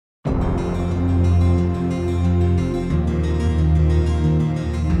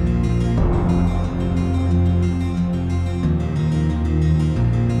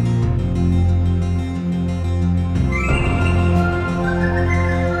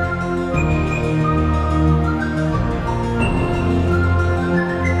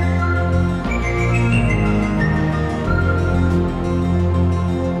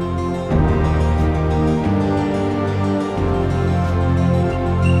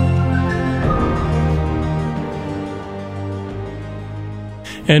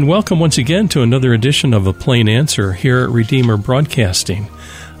And welcome once again to another edition of A Plain Answer here at Redeemer Broadcasting.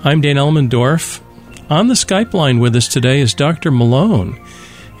 I'm Dan Elmendorf. On the Skype line with us today is Dr. Malone.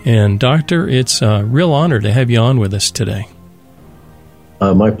 And Doctor, it's a real honor to have you on with us today.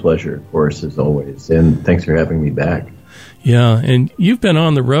 My pleasure, of course, as always. And thanks for having me back. Yeah, and you've been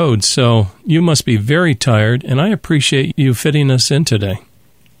on the road, so you must be very tired, and I appreciate you fitting us in today.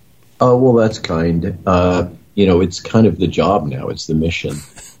 Well, that's kind. It's kind of the job now. It's the mission.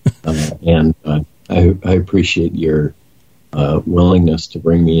 And I appreciate your willingness to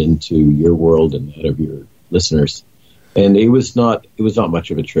bring me into your world and that of your listeners. And it was not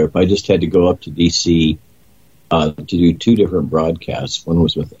much of a trip. I just had to go up to D.C. To do two different broadcasts. One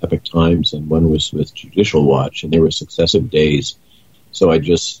was with Epic Times and one was with Judicial Watch, and they were successive days. So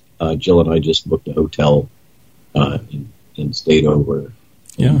Jill and I just booked a hotel and stayed over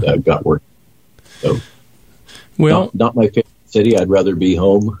and got work. So, well, not my favorite city. I'd rather be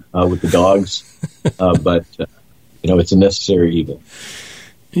home with the dogs, but it's a necessary evil.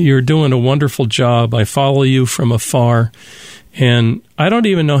 You're doing a wonderful job. I follow you from afar, and I don't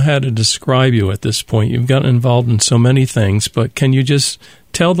even know how to describe you at this point. You've gotten involved in so many things, but can you just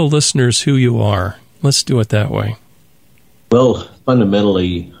tell the listeners who you are? Let's do it that way. Well,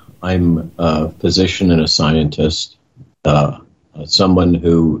 fundamentally, I'm a physician and a scientist, someone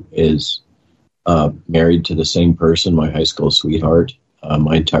who is married to the same person, my high school sweetheart,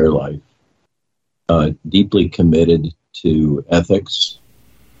 my entire life, deeply committed to ethics,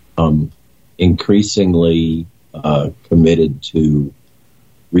 increasingly committed to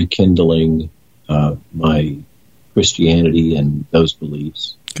rekindling my Christianity and those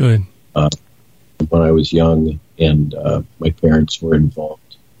beliefs. Good. When I was young and my parents were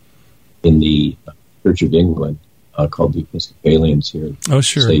involved in the Church of England, called the Episcopalians here in the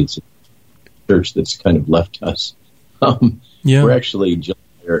States, a church that's kind of left us. We're actually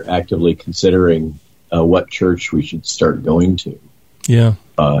actively considering what church we should start going to. Yeah.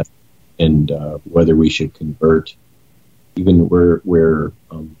 And whether we should convert, even where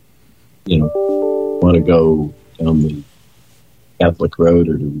want to go down the Catholic road,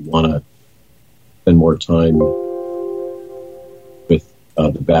 or do we want to spend more time with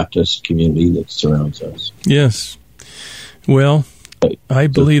the Baptist community that surrounds us? Yes. Well, I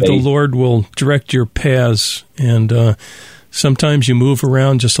believe the Lord will direct your paths, and sometimes you move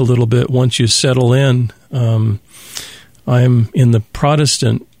around just a little bit once you settle in. I'm in the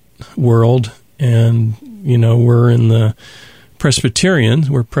Protestant world, and we're in the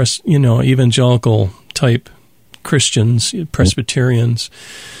Presbyterian. We're evangelical type Christians, Presbyterians.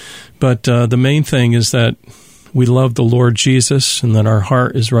 But the main thing is that we love the Lord Jesus, and that our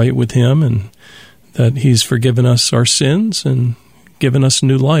heart is right with Him, and that He's forgiven us our sins and given us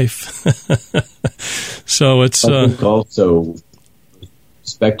new life. So it's I think also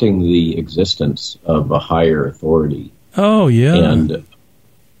respecting the existence of a higher authority. Oh, yeah. And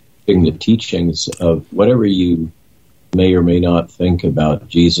the teachings of whatever you may or may not think about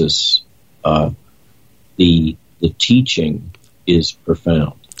Jesus, the teaching is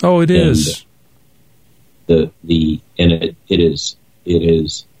profound. Oh, it is. It is.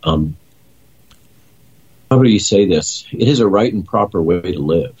 How do you say this? It is a right and proper way to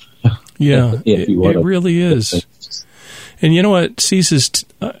live. Yeah, it really is. And you know what ceases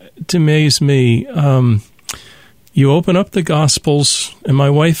to amaze me? You open up the Gospels, and my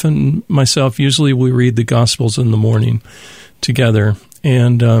wife and myself, usually we read the Gospels in the morning together,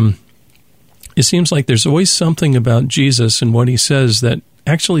 and it seems like there's always something about Jesus and what He says that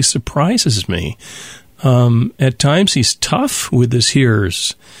actually surprises me. At times He's tough with His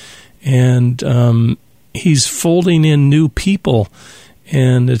hearers, and He's folding in new people,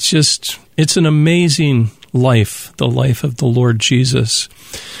 and it's an amazing life, the life of the Lord Jesus.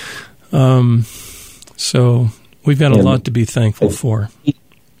 So we've got a lot to be thankful for.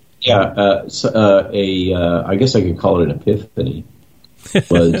 Yeah, I guess I could call it an epiphany,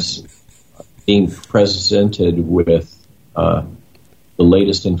 was being presented with the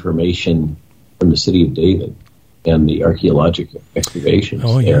latest information from the city of David and the archaeological excavations.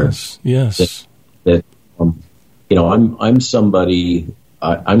 Oh, there. Yes. That I'm somebody.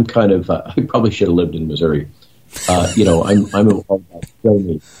 I'm kind of. I probably should have lived in Missouri. I'm all about show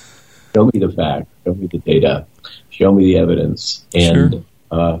me the fact, show me the data, show me the evidence, and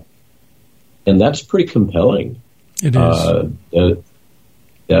and that's pretty compelling. It is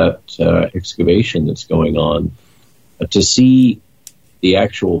that excavation that's going on, to see the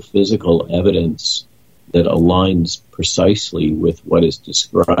actual physical evidence that aligns precisely with what is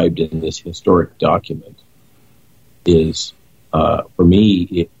described in this historic document is, for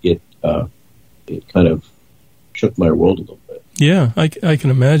me, it kind of shook my world a little bit. Yeah, I can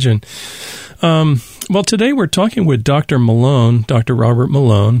imagine. Well, today we're talking with Dr. Malone, Dr. Robert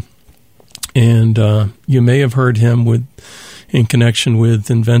Malone, and you may have heard him in connection with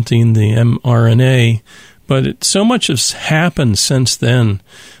inventing the mRNA, but so much has happened since then.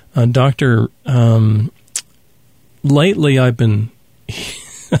 Doctor, lately I've been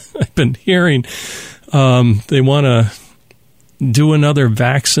hearing they want to do another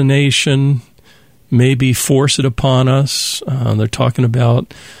vaccination, maybe force it upon us. They're talking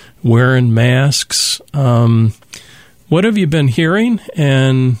about wearing masks. What have you been hearing,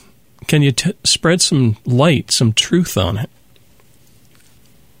 and can you spread some light, some truth on it?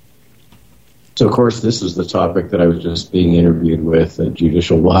 So, of course, this is the topic that I was just being interviewed with at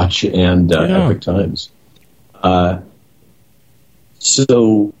Judicial Watch and Epic Times.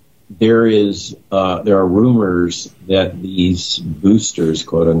 So there are rumors that these boosters,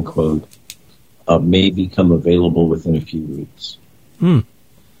 quote unquote, may become available within a few weeks.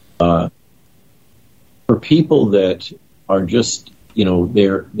 For people that are just,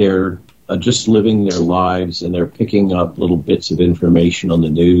 they're just living their lives and they're picking up little bits of information on the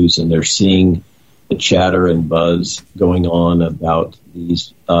news and they're seeing the chatter and buzz going on about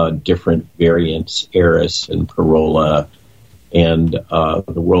these different variants, Eris and Corolla, and the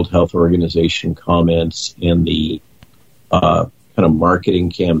World Health Organization comments and the kind of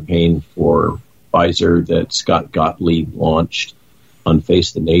marketing campaign for Pfizer that Scott Gottlieb launched on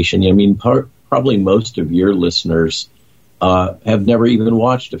Face the Nation. I mean, probably most of your listeners have never even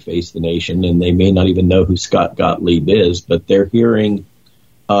watched a Face the Nation, and they may not even know who Scott Gottlieb is, but they're hearing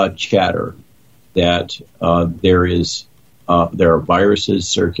chatter that there are viruses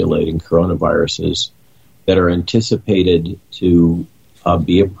circulating, coronaviruses, that are anticipated to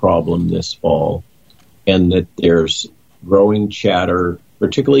be a problem this fall, and that there's growing chatter,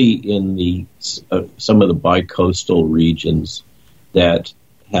 particularly in some of the bi-coastal regions that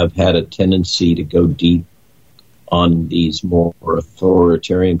have had a tendency to go deep on these more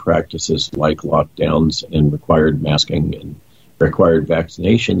authoritarian practices like lockdowns and required masking and required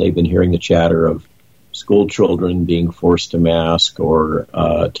vaccination. They've been hearing the chatter of school children being forced to mask or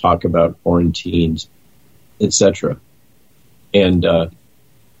talk about quarantines, etc. And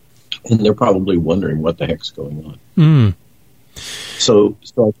they're probably wondering what the heck's going on. So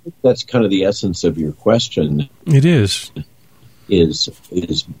I think that's kind of the essence of your question. It is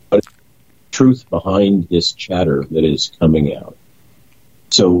what truth behind this chatter that is coming out.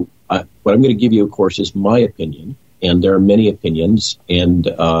 So what I'm going to give you, of course, is my opinion, and there are many opinions, and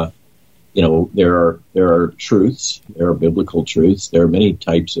there are truths, there are biblical truths, there are many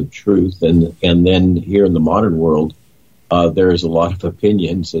types of truth, and then here in the modern world, there is a lot of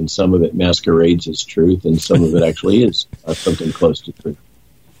opinions, and some of it masquerades as truth, and some of it actually is something close to truth.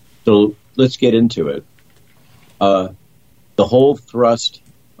 So let's get into it. The whole thrust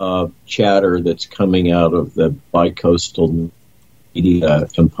of chatter that's coming out of the bi-coastal media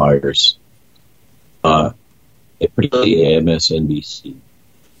empires, particularly MSNBC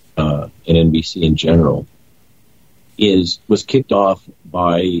and NBC in general, was kicked off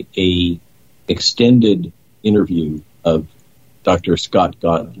by a extended interview of Dr. Scott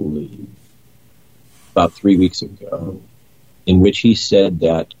Gottlieb about 3 weeks ago, in which he said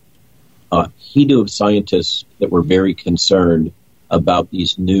that he knew of scientists that were very concerned about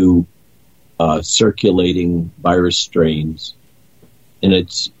these new circulating virus strains, and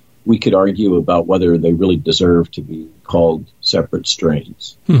we could argue about whether they really deserve to be called separate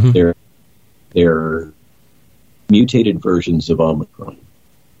strains. Mm-hmm. They're mutated versions of Omicron.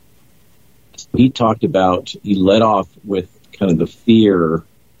 He led off with kind of the fear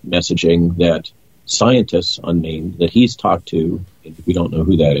messaging that scientists unnamed that he's talked to, we don't know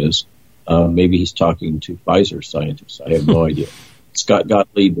who that is, maybe he's talking to Pfizer scientists, I have no idea. Scott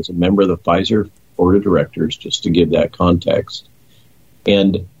Gottlieb is a member of the Pfizer board of directors, just to give that context.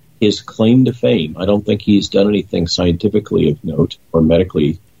 And his claim to fame, I don't think he's done anything scientifically of note or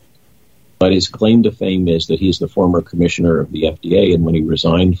medically, but his claim to fame is that he's the former commissioner of the FDA, and when he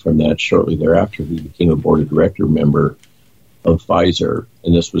resigned from that shortly thereafter, he became a board of director member of Pfizer,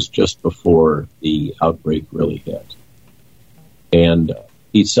 and this was just before the outbreak really hit. And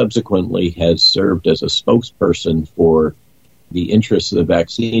he subsequently has served as a spokesperson for the interests of the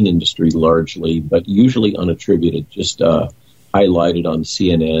vaccine industry largely, but usually unattributed, just highlighted on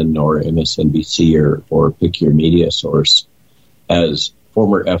CNN or MSNBC or pick your media source as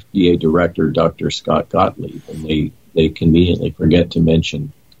former FDA director Dr. Scott Gottlieb. And they conveniently forget to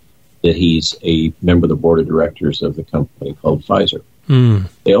mention that he's a member of the board of directors of the company called Pfizer.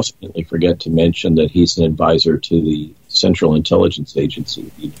 They also forget to mention that he's an advisor to the Central Intelligence Agency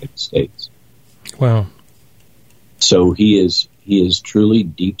of the United States. Wow. So he is He is truly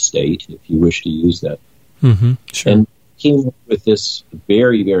deep state, if you wish to use that. Mm-hmm. Sure. And came up with this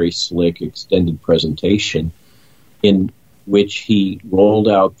very, very slick extended presentation in which he rolled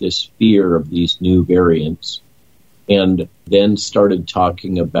out this fear of these new variants and then started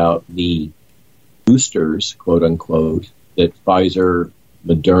talking about the boosters, quote unquote, that Pfizer,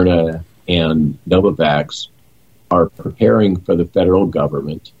 Moderna, and Novavax are preparing for the federal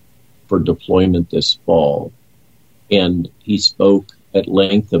government for deployment this fall. And he spoke at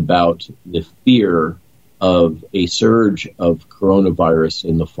length about the fear of a surge of coronavirus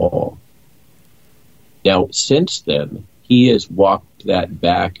in the fall. Now, since then, he has walked that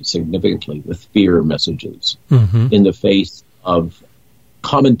back significantly with fear messages in the face of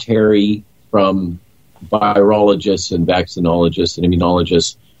commentary from virologists and vaccinologists and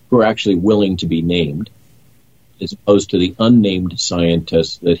immunologists who are actually willing to be named, as opposed to the unnamed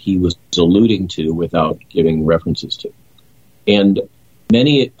scientists that he was alluding to without giving references to. And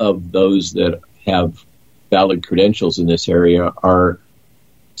many of those that have valid credentials in this area are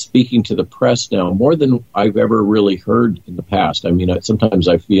speaking to the press now more than I've ever really heard in the past. I mean, sometimes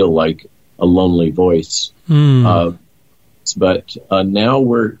I feel like a lonely voice. But now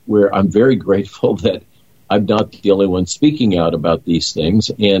I'm very grateful that I'm not the only one speaking out about these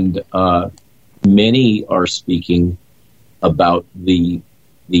things. And many are speaking about the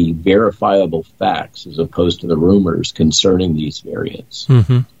verifiable facts as opposed to the rumors concerning these variants.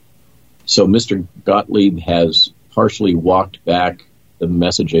 So Mr. Gottlieb has partially walked back the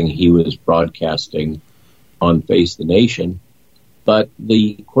messaging he was broadcasting on Face the Nation, but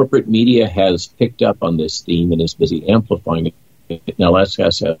the corporate media has picked up on this theme and is busy amplifying it. Now let's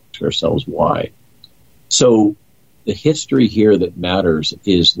ask ourselves why. So the history here that matters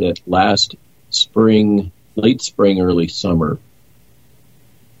is that last spring, late spring, early summer,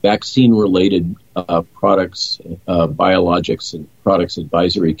 vaccine-related products, biologics and products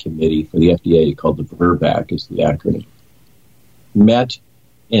advisory committee for the FDA, called the VRBAC is the acronym, met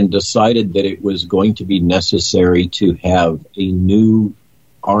and decided that it was going to be necessary to have a new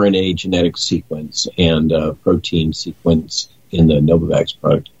RNA genetic sequence and protein sequence in the Novavax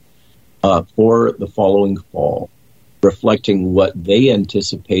product for the following fall, reflecting what they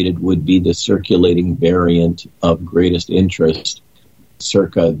anticipated would be the circulating variant of greatest interest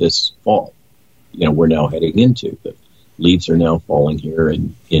circa this fall. We're now heading into. The leaves are now falling here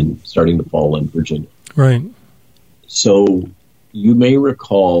and starting to fall in Virginia. Right. So you may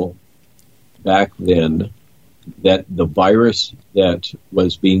recall back then that the virus that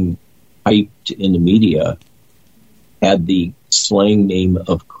was being hyped in the media had the slang name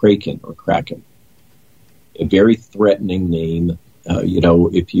of Kraken or Kraken, a very threatening name.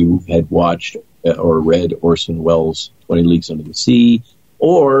 If you had watched or read Orson Welles' 20 Leagues Under the Sea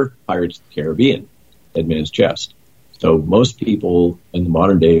or Pirates of the Caribbean, Dead Man's Chest. So most people in the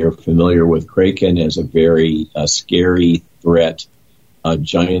modern day are familiar with Kraken as a very scary threat, a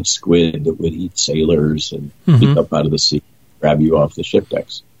giant squid that would eat sailors and pick up out of the sea, grab you off the ship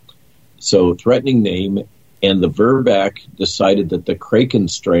decks. So threatening name, and the VRBAC decided that the Kraken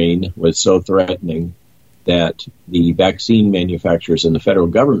strain was so threatening that the vaccine manufacturers and the federal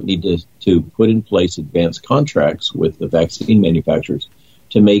government needed to put in place advanced contracts with the vaccine manufacturers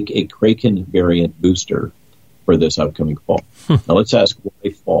to make a Kraken variant booster for this upcoming fall. Now let's ask,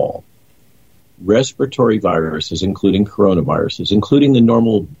 why fall? Respiratory viruses, including coronaviruses, including the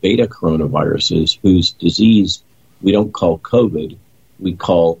normal beta coronaviruses, whose disease we don't call COVID, we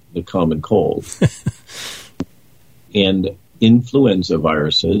call the common cold. And influenza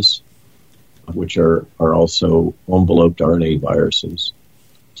viruses, which are also enveloped RNA viruses,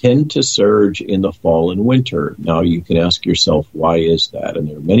 tend to surge in the fall and winter. Now, you can ask yourself, why is that? And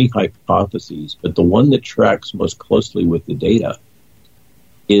there are many hypotheses, but the one that tracks most closely with the data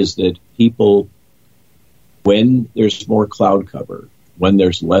is that people, when there's more cloud cover, when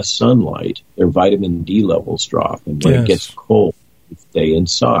there's less sunlight, their vitamin D levels drop. And when it gets cold, they stay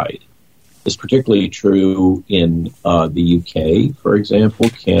inside. It's particularly true in the UK, for example,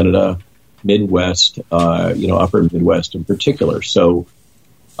 Canada, Midwest, upper Midwest in particular. So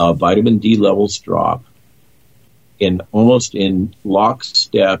vitamin D levels drop, and almost in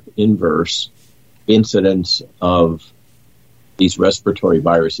lockstep inverse, incidence of these respiratory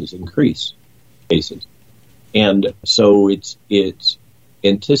viruses increase cases. And so it's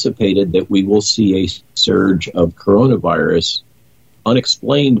anticipated that we will see a surge of coronavirus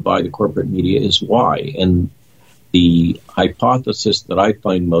unexplained by the corporate media. Is why. And the hypothesis that I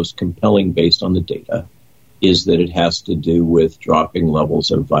find most compelling based on the data is that it has to do with dropping levels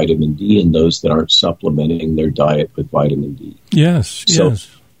of vitamin D in those that aren't supplementing their diet with vitamin D. Yes. So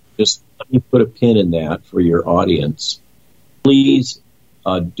just let me put a pin in that for your audience. please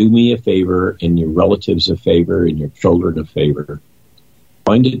do me a favor and your relatives a favor and your children a favor.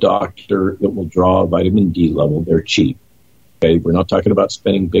 Find a doctor that will draw a vitamin D level. They're cheap. Okay, we're not talking about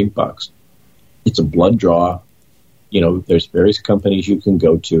spending big bucks. It's a blood draw. There's various companies you can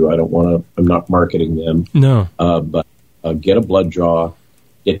go to. I'm not marketing them. No. But get a blood draw,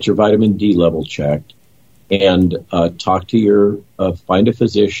 get your vitamin D level checked, and talk to find a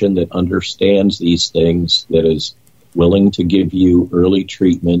physician that understands these things, that is willing to give you early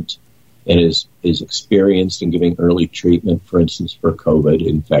treatment and is experienced in giving early treatment, for instance, for COVID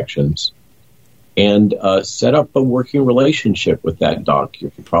infections. And set up a working relationship with that doc.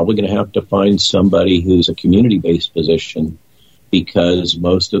 You're probably going to have to find somebody who's a community-based physician, because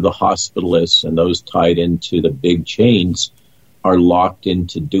most of the hospitalists and those tied into the big chains are locked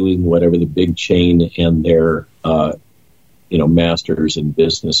into doing whatever the big chain and their masters in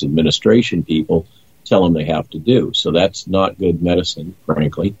business administration people tell them they have to do. So that's not good medicine,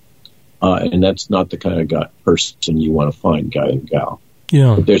 frankly. And that's not the kind of person you want to find, guy and gal.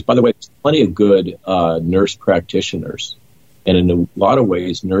 Yeah. But there's, by the way, plenty of good nurse practitioners. And in a lot of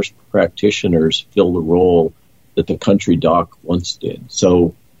ways, nurse practitioners fill the role that the country doc once did.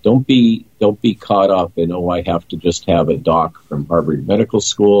 So don't be caught up in, I have to just have a doc from Harvard Medical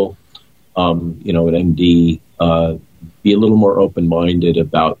School, an MD. Be a little more open-minded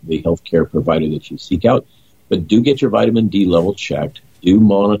about the healthcare provider that you seek out. But do get your vitamin D level checked. Do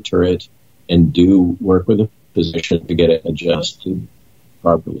monitor it, and do work with a physician to get it adjusted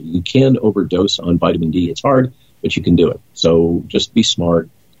properly. You can overdose on vitamin D. It's hard, but you can do it. So just be smart.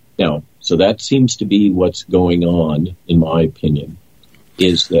 Now, so that seems to be what's going on, in my opinion,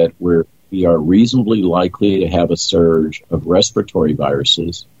 is that we are reasonably likely to have a surge of respiratory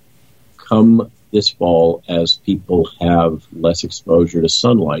viruses come this fall as people have less exposure to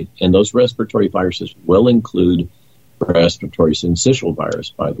sunlight. And those respiratory viruses will include respiratory syncytial virus,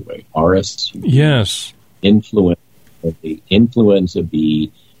 by the way, RSV, yes, influenza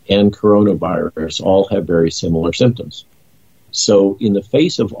B, and coronavirus all have very similar symptoms. So in the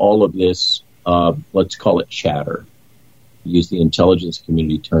face of all of this, let's call it chatter, use the intelligence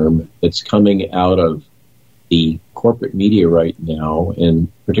community term, that's coming out of the corporate media right now,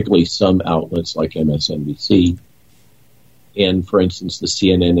 and particularly some outlets like MSNBC, and, for instance, the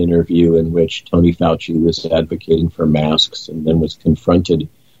CNN interview in which Tony Fauci was advocating for masks and then was confronted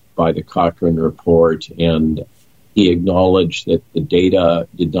by the Cochrane report, and he acknowledged that the data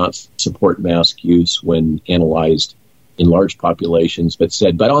did not support mask use when analyzed in large populations, but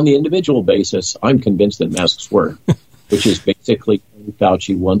said, but on the individual basis, I'm convinced that masks work, which is basically Tony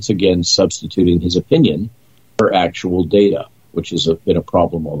Fauci once again substituting his opinion for actual data, which has been a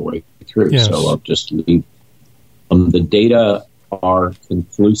problem all the way through. Yes. So I'll just leave. The data are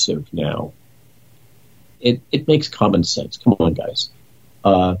conclusive now. It makes common sense. Come on, guys.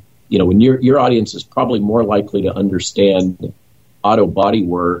 When your audience is probably more likely to understand auto body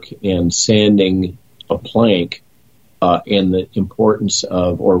work and sanding a plank and the importance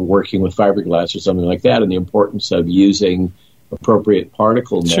of, or working with fiberglass or something like that, and the importance of using appropriate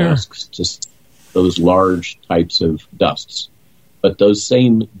particle masks to those large types of dusts. But those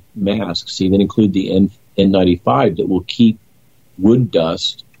same masks even include the N95 that will keep wood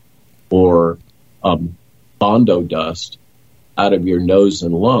dust or Bondo dust out of your nose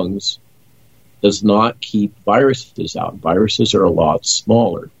and lungs, does not keep viruses out. Viruses are a lot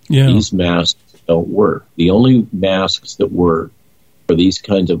smaller. Yeah. These masks don't work. The only masks that work for these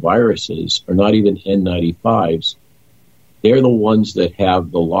kinds of viruses are not even N95s. They're the ones that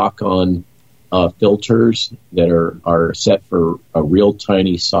have the lock-on filters that are set for a real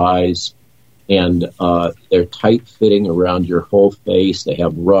tiny size, and they're tight-fitting around your whole face. They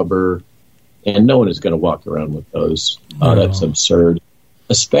have rubber, and no one is going to walk around with those. No. That's absurd,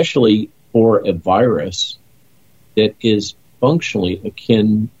 especially for a virus that is functionally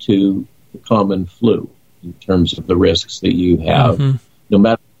akin to the common flu in terms of the risks that you have, no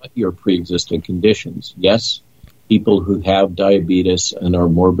matter what your pre-existing conditions. Yes, people who have diabetes and are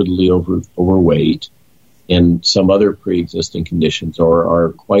morbidly overweight and some other pre-existing conditions, or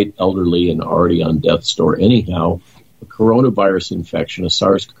are quite elderly and already on death's door anyhow, a coronavirus infection, a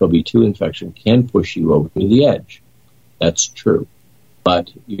SARS-CoV-2 infection, can push you over the edge. That's true.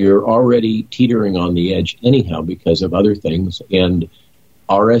 But you're already teetering on the edge anyhow because of other things, and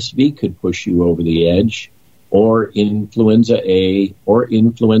RSV could push you over the edge, or influenza A, or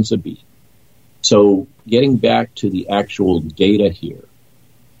influenza B. So getting back to the actual data here,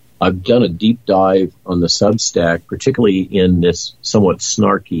 I've done a deep dive on the Substack, particularly in this somewhat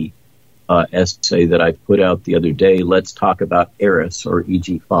snarky essay that I put out the other day. Let's talk about ERIS, or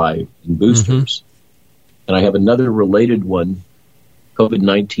EG5, and boosters. And I have another related one,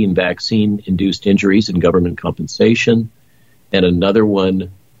 COVID-19 vaccine-induced injuries and government compensation, and another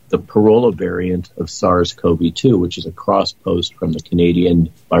one, the Parola variant of SARS-CoV-2, which is a cross-post from the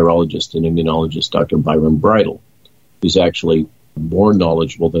Canadian virologist and immunologist Dr. Byron Bridle, who's actually more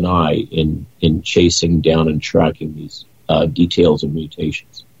knowledgeable than I in chasing down and tracking these details of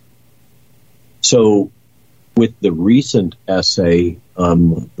mutations. So with the recent essay,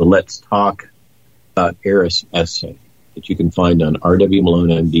 the Let's Talk Eris essay that you can find on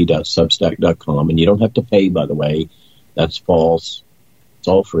rwmalonемd.substack.com, and you don't have to pay, by the way. That's false. It's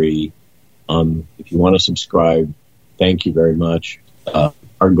all free. If you want to subscribe, thank you very much.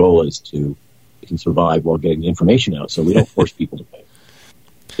 Our goal is to can survive while getting the information out, so we don't force people to pay.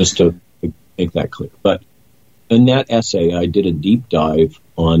 Just to make that clear. But in that essay, I did a deep dive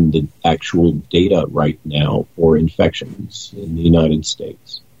on the actual data right now for infections in the United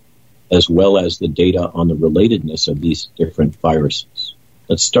States, as well as the data on the relatedness of these different viruses.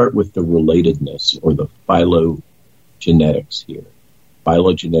 Let's start with the relatedness, or the phylogenetics here.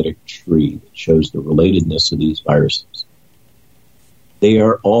 Phylogenetic tree that shows the relatedness of these viruses. They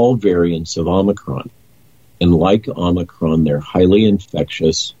are all variants of Omicron. And like Omicron, they're highly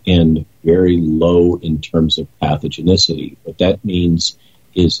infectious and very low in terms of pathogenicity. What that means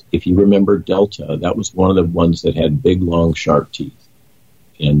is, if you remember Delta, that was one of the ones that had big, long, sharp teeth.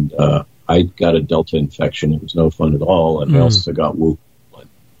 And I got a Delta infection. It was no fun at all. And I also got Wu. It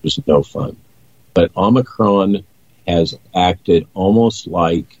was no fun. But Omicron has acted almost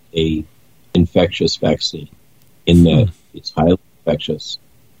like a infectious vaccine in that it's highly infectious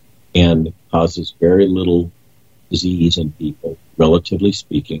and causes very little disease in people, relatively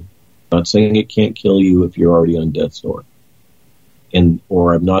speaking. I'm not saying it can't kill you if you're already on death's door.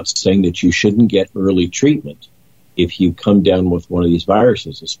 Or I'm not saying that you shouldn't get early treatment if you come down with one of these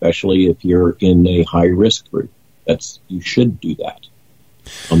viruses, especially if you're in a high-risk group. You should do that.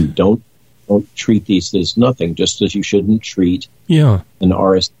 Don't treat these as nothing, just as you shouldn't treat an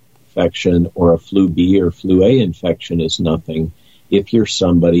RS infection or a flu B or flu A infection as nothing if you're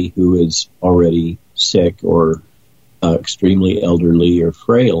somebody who is already sick or extremely elderly or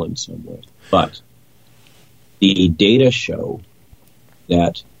frail in some way. But the data show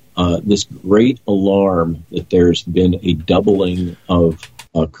that this great alarm that there's been a doubling of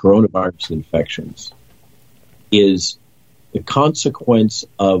coronavirus infections is the consequence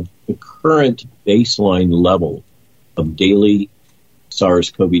of the current baseline level of daily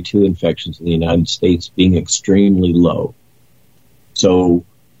SARS-CoV-2 infections in the United States being extremely low. So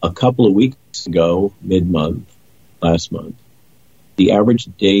a couple of weeks ago, mid-month, last month, the average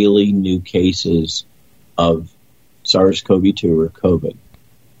daily new cases of SARS-CoV-2 or COVID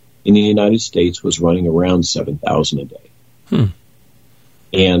in the United States was running around 7,000 a day.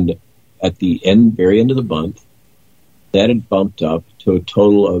 And at the very end of the month, that had bumped up to a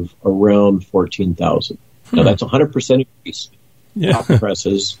total of around 14,000. Now, that's 100% increase. Top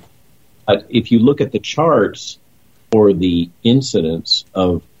presses. If you look at the charts for the incidence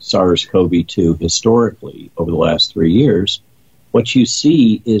of SARS-CoV-2 historically over the last 3 years, what you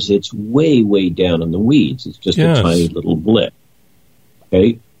see is it's way, way down in the weeds. It's just a tiny little blip.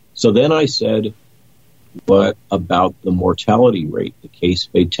 Okay? So then I said, what about the mortality rate, the case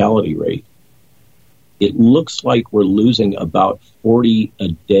fatality rate? It looks like we're losing about 40 a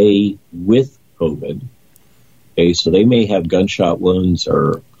day with COVID. Okay, so they may have gunshot wounds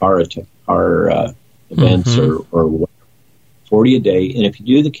or car events or whatever. 40 a day. And if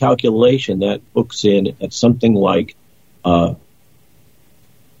you do the calculation, that books in at something like...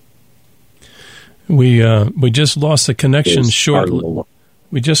 We just lost the connection shortly.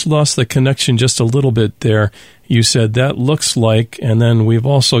 We just lost the connection just a little bit there. You said that looks like, and then we've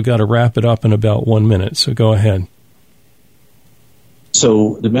also got to wrap it up in about 1 minute. So go ahead.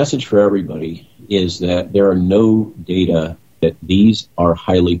 So the message for everybody is that there are no data that these are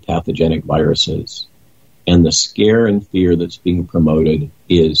highly pathogenic viruses. And the scare and fear that's being promoted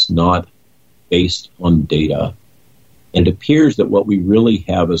is not based on data. And it appears that what we really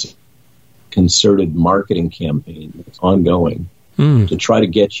have is a concerted marketing campaign that's ongoing to try to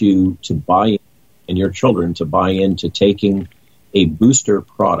get you to buy in, and your children to buy into taking a booster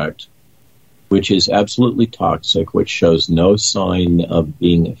product, which is absolutely toxic, which shows no sign of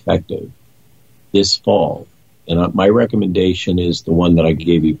being effective this fall. And my recommendation is the one that I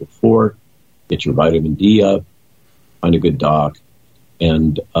gave you before. Get your vitamin D up, find a good doc,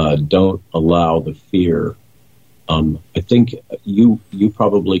 and don't allow the fear. I think you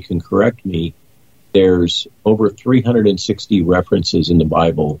probably can correct me. There's over 360 references in the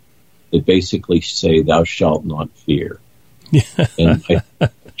Bible that basically say, thou shalt not fear. And I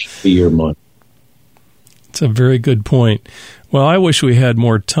should be your money. It's a very good point. Well, I wish we had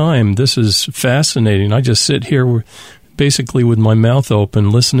more time. This is fascinating. I just sit here basically with my mouth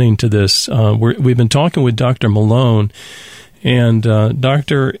open listening to this. We've been talking with Dr. Malone. And,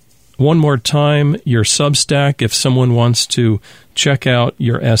 Doctor, one more time, your Substack, if someone wants to check out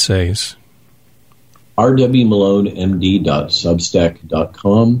your essays.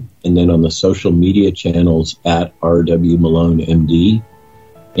 rwmalonemd.substack.com, and then on the social media channels at rwmalonemd.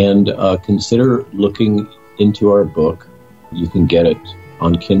 And consider looking into our book. You can get it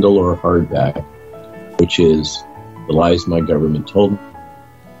on Kindle or hardback, which is The Lies My Government Told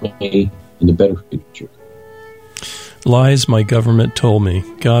Me and the Better Future. Lies My Government Told Me.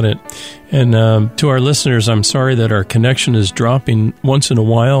 Got it. And to our listeners, I'm sorry that our connection is dropping once in a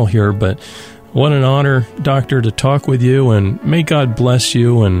while here, but what an honor, Doctor, to talk with you, and may God bless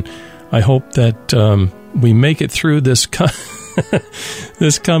you, and I hope that we make it through this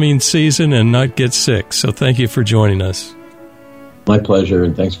this coming season and not get sick. So thank you for joining us. My pleasure,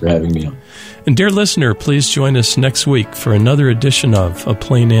 and thanks for having me on. And dear listener, please join us next week for another edition of A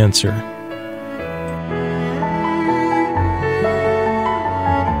Plain Answer.